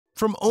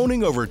From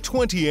owning over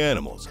 20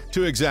 animals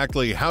to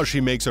exactly how she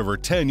makes over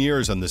 10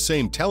 years on the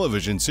same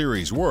television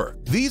series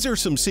work, these are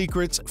some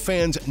secrets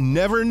fans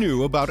never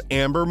knew about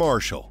Amber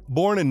Marshall.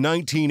 Born in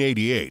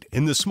 1988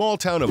 in the small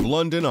town of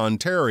London,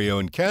 Ontario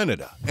in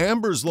Canada,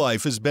 Amber's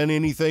life has been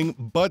anything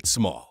but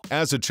small.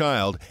 As a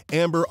child,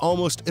 Amber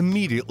almost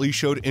immediately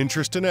showed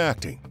interest in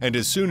acting, and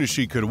as soon as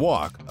she could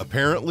walk,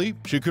 apparently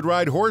she could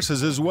ride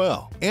horses as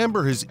well.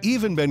 Amber has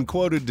even been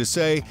quoted to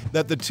say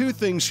that the two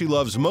things she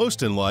loves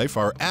most in life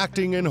are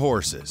acting and horses.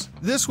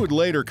 This would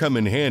later come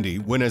in handy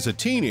when, as a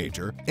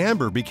teenager,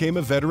 Amber became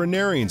a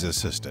veterinarian's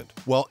assistant.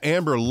 While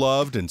Amber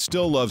loved and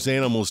still loves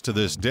animals to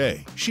this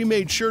day, she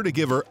made sure to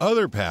give her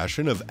other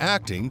passion of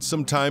acting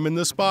some time in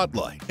the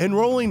spotlight.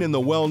 Enrolling in the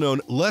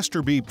well-known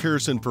Lester B.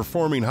 Pearson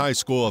Performing High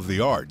School of the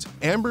Arts,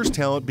 Amber's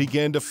talent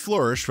began to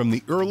flourish from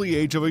the early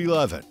age of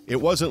 11. It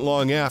wasn't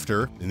long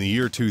after, in the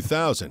year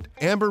 2000,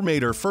 Amber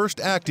made her first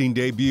acting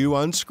debut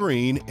on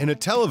screen in a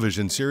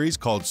television series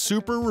called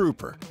Super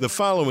Rooper. The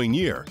following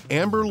year,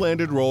 Amber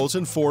landed roles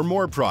in 4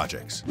 more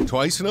projects: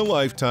 Twice in a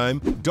Lifetime,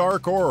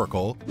 Dark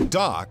Oracle,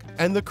 Doc,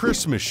 and The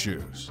Christmas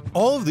Shoes.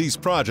 All of these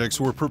projects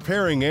were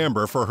preparing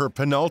Amber for her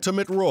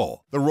penultimate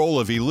role, the role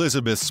of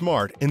Elizabeth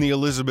Smart in The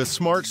Elizabeth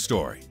Smart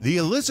Story. The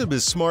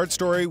Elizabeth Smart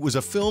Story was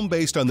a film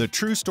based on the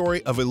true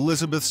story of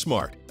Elizabeth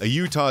Smart, a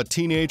Utah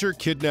teenager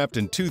kidnapped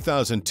in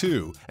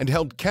 2002 and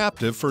held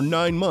captive for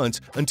 9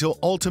 months until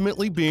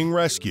ultimately being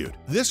rescued.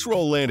 This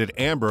role landed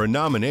Amber a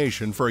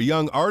nomination for a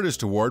Young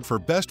Artist Award for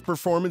Best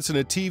Performance in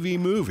a TV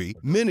movie,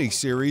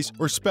 miniseries,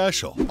 or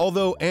special.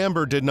 Although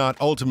Amber did not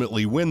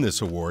ultimately win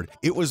this award,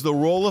 it was the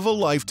role of a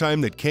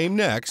lifetime that came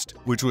next,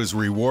 which was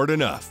reward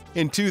enough.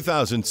 In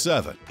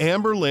 2007,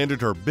 Amber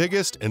landed her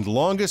biggest and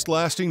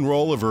longest-lasting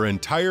role of her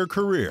entire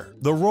career,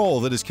 the role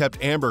that has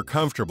kept Amber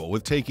comfortable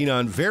with taking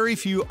on very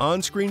few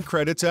on-screen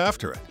credits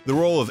after it, the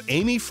role of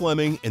Amy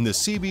Fleming in the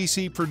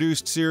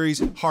CBC-produced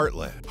series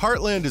Heartland.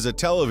 Heartland is a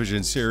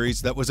television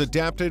series that was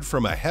adapted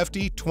from a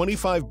hefty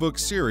 25-book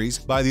series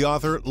by the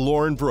author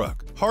Lauren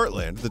Brooke.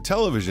 Heartland, the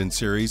television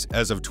series,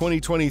 as of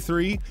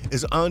 2023,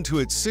 is on to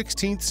its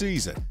 16th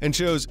season and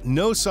shows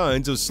no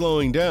signs of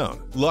slowing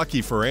down.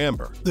 Lucky for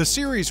Amber, the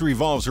series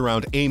revolves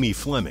around Amy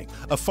Fleming,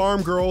 a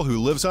farm girl who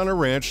lives on a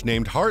ranch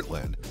named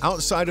Heartland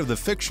outside of the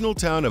fictional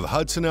town of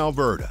Hudson,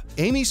 Alberta.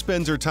 Amy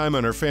spends her time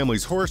on her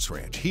family's horse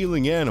ranch,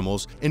 healing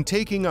animals and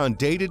taking on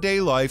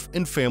day-to-day life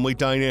and family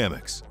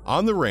dynamics.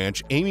 On the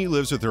ranch, Amy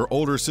lives with her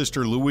older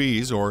sister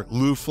Louise, or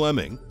Lou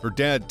Fleming, her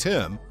dad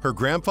Tim, her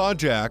grandpa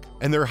Jack,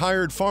 and their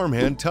hired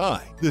farmhand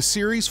Ty. The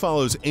series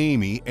follows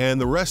Amy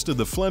and the rest of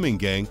the Fleming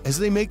gang as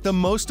they make the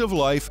most of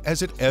life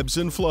as it ebbs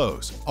and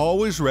flows,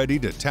 always ready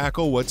to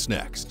tackle what's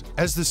next.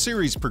 As the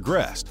series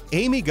progressed,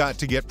 Amy got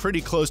to get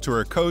pretty close to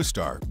her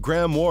co-star,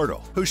 Graham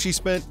Wardle, who she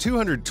spent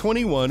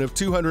 221 of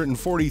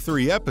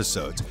 243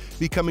 episodes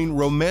becoming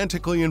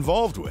romantically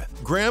involved with.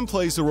 Graham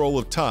plays the role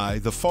of Ty,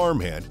 the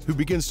farmhand, who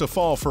begins to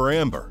fall for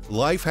Amber.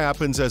 Life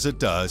happens as it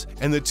does,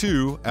 and the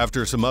two,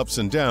 after some ups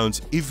and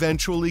downs,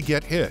 eventually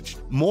get hitched.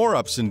 More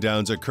ups and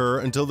downs occur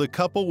until the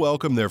couple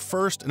welcome their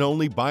first and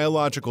only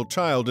biological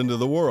child into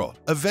the world,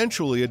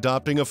 eventually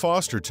adopting a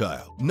foster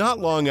child. Not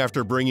long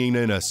after bringing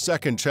in a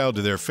second child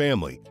to their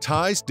family,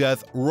 Ty's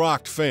death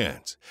rocked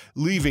fans,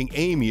 leaving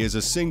Amy as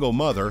a single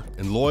mother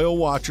and loyal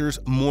watchers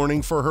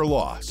mourning for her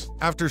loss.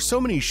 After so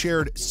many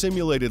shared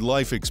simulated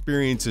life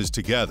experiences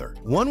together,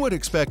 one would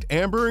expect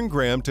Amber and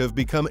Graham to have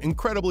become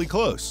incredibly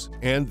close,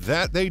 and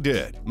that they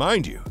did.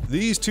 Mind you,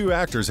 these two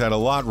actors had a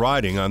lot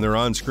riding on their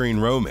on-screen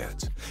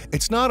romance.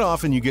 It's not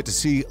often you get to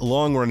see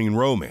long-running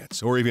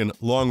romance or even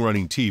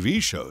long-running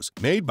TV shows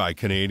made by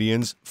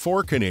Canadians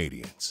for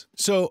Canadians.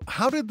 So,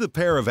 how did the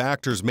pair of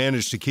actors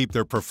manage to keep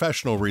their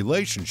professional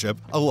relationship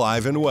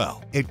alive and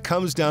well? It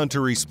comes down to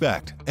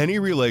respect. Any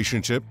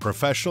relationship,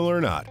 professional or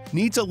not,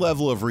 needs a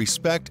level of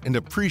respect and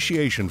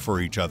appreciation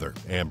for each other,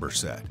 Amber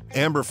said.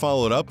 Amber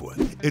followed up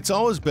with, "It's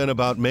always been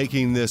about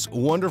making this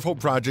wonderful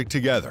project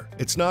together.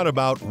 It's not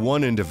about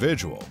one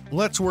individual.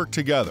 Let's work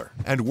together."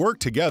 And work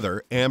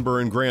together, Amber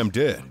and Graham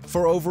did,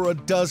 for over a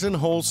dozen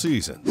whole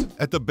seasons.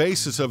 At the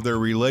basis of their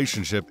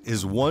relationship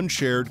is one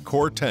shared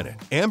core tenet: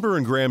 Amber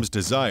and Graham's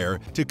desire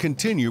to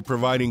continue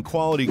providing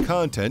quality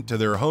content to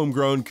their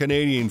homegrown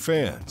Canadian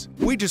fans.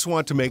 "We just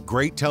want to make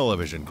great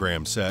television,"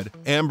 Graham said.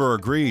 Amber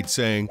agreed,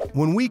 saying,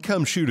 "When we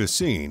come shoot a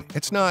scene,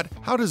 it's not,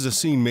 how does a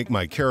scene make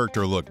my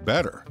character look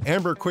better?"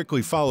 Amber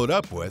quickly followed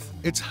up with,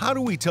 "It's how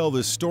do we tell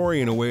this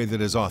story in a way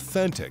that is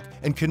authentic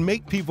and can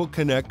make people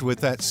connect with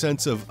that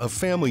sense of a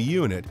family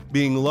unit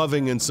being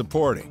loving and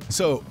supporting."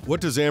 So,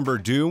 what does Amber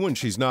do when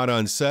she's not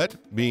on set,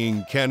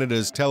 being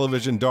Canada's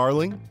television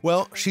darling?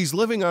 Well, she's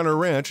living on a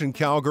ranch in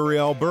Calgary,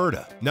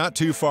 Alberta, not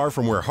too far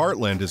from where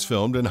Heartland is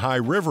filmed in High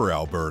River,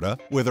 Alberta,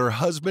 with her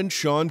husband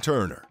Sean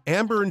Turner.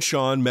 Amber and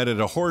Sean met at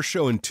a horse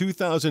show in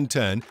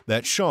 2010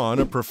 that Sean,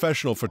 a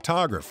professional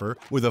photographer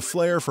with a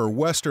flair for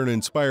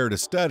Western-inspired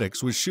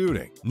aesthetics, was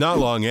shooting. Not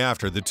long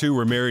after, the two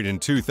were married in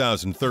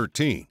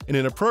 2013. in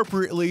an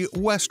appropriately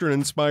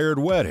Western-inspired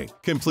wedding,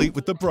 complete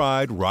with the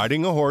bride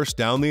riding a horse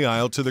down the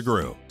aisle to the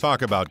groom.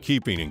 Talk about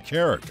keeping in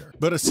character.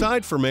 But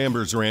aside from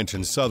Amber's ranch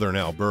in southern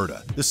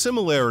Alberta, the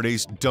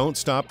similarities don't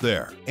stop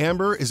there.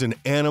 Amber is an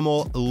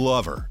animal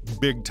lover,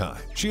 big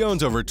time. She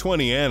owns over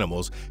 20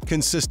 animals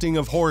consisting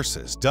of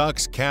horses,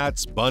 ducks,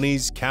 cats,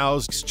 bunnies,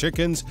 cows,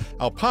 chickens,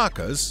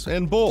 alpacas,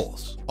 and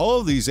bulls.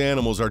 All of these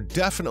animals are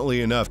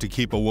definitely enough to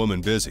keep a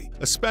woman busy,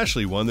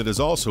 especially one that is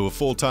also a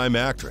full-time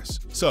actress.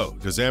 So,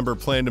 does Amber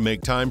plan to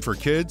make time for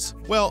kids?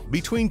 Well,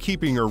 between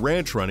keeping her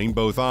ranch running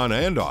both on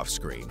and off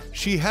screen,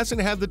 she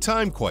hasn't had the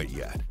time quite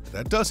yet.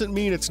 That doesn't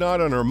mean it's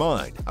not on her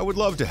mind. I would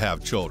love to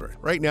have children.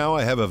 Right now,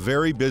 I have a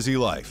very busy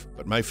life,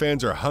 but my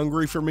fans are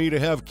hungry for me to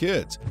have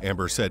kids,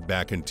 Amber said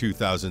back in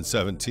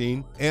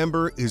 2017.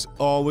 Amber is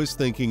always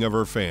thinking of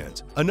her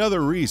fans.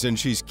 Another reason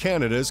she's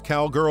Canada's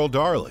cowgirl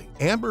darling.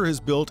 Amber has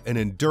built an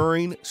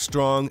enduring,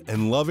 strong,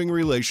 and loving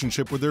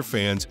relationship with her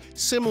fans,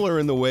 similar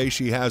in the way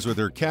she has with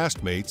her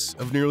castmates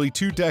of nearly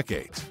 2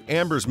 decades.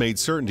 Amber's made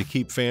certain to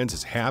keep fans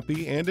as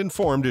happy and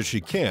informed as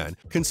she can,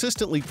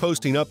 consistently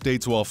posting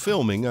updates while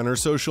filming on her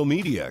social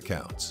media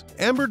accounts.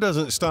 Amber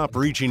doesn't stop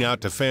reaching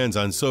out to fans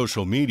on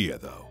social media,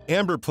 though.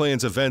 Amber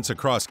plans events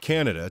across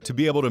Canada to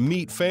be able to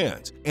meet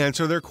fans,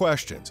 answer their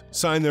questions,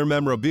 sign their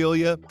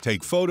memorabilia,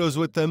 take photos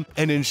with them,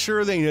 and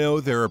ensure they know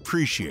they're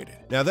appreciated.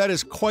 Now that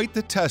is quite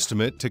the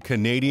testament to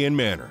Canadian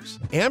manners.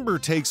 Amber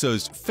takes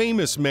those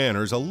famous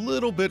manners a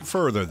little bit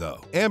further,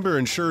 though. Amber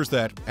ensures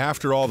that,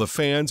 after all the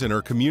fans and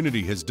her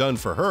community has done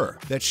for her,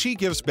 that she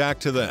gives back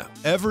to them.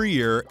 Every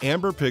year,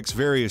 Amber picks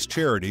various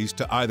charities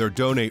to either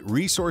donate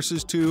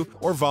resources to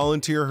or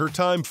volunteer her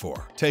time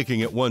for. Taking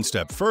it one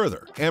step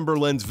further, Amber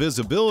lends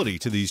visibility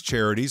to these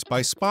charities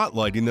by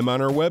spotlighting them on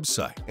her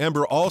website.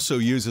 Amber also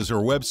uses her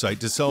website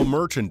to sell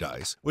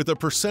merchandise, with a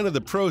percent of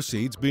the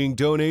proceeds being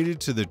donated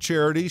to the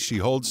charities she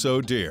holds so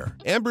dear.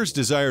 Amber's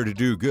desire to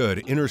do good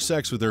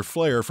intersects with her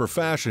flair for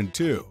fashion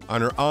too.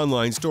 On her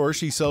online store,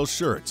 she sells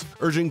shirts,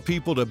 urging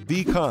people to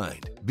be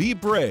kind, be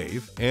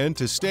brave, and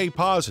to stay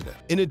positive.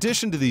 In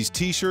addition to these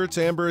t-shirts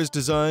Amber has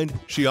designed,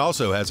 she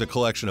also has a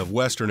collection of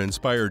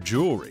Western-inspired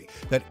jewelry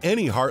that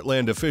any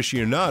Heartland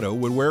aficionado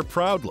would wear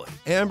proudly.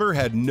 Amber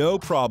had no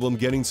problem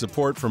getting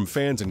support from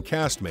fans and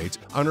castmates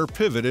on her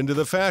pivot into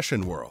the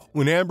fashion world.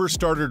 When Amber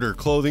started her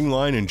clothing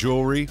line and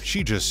jewelry,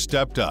 she just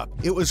stepped up.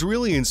 It was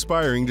really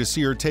inspiring to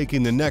see her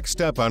taking the next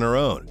step on her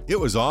own. It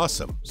was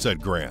awesome,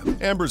 said Graham.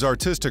 Amber's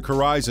artistic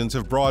horizons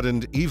have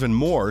broadened even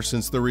more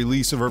since the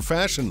release of her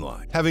fashion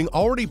line. Having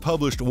already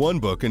published one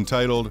book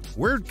entitled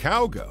Where'd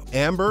Cow Go?,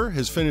 Amber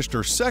has finished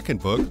her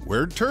second book,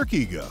 Where'd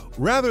Turkey Go?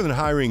 Rather than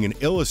hiring an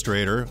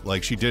illustrator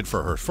like she did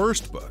for her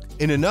first book,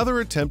 in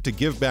another attempt to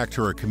give back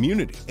to her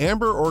community,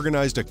 Amber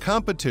organized a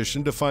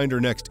competition to find her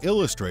next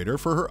illustrator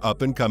for her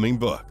up-and-coming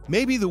book.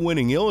 Maybe the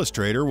winning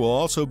illustrator will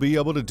also be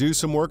able to do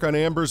some work on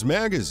Amber's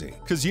magazine,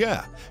 cause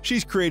yeah,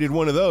 she's created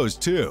one of those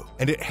too,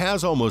 and it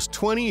has almost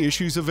 20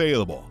 issues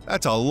available.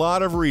 That's a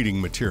lot of reading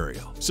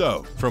material.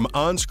 So, from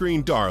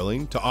on-screen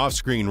darling to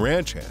off-screen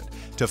ranch hand,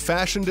 to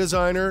fashion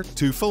designer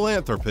to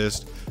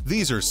philanthropist,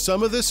 these are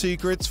some of the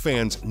secrets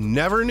fans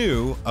never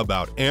knew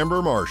about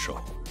Amber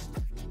Marshall.